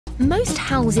Most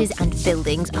houses and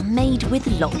buildings are made with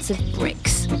lots of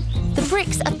bricks. The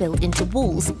bricks are built into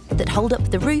walls that hold up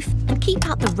the roof and keep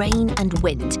out the rain and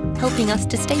wind, helping us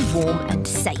to stay warm and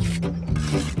safe.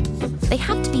 They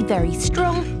have to be very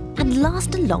strong and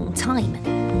last a long time.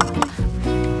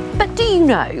 But do you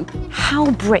know how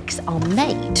bricks are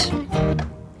made?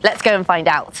 Let's go and find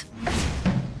out.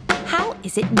 How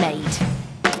is it made?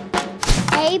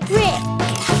 A brick.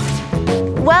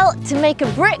 Well, to make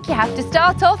a brick, you have to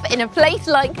start off in a place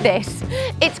like this.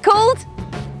 It's called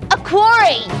a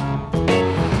quarry.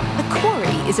 A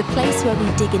quarry is a place where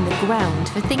we dig in the ground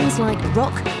for things like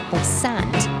rock or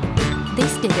sand.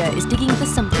 This digger is digging for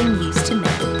something used to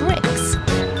make bricks.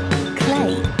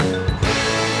 Clay.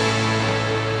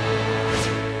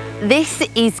 This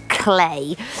is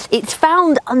clay. It's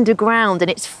found underground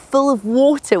and it's full of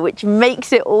water, which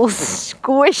makes it all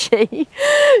squishy.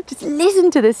 Just listen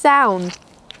to the sound.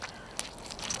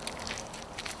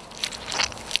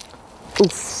 All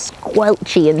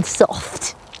squelchy and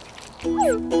soft.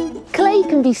 Clay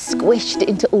can be squished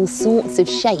into all sorts of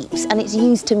shapes and it's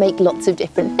used to make lots of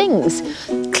different things.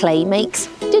 Clay makes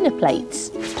dinner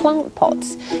plates, plant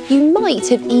pots. You might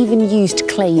have even used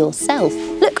clay yourself.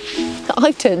 Look,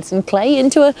 I've turned some clay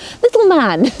into a little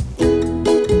man.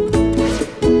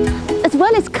 As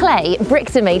well as clay,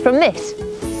 bricks are made from this,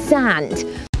 sand.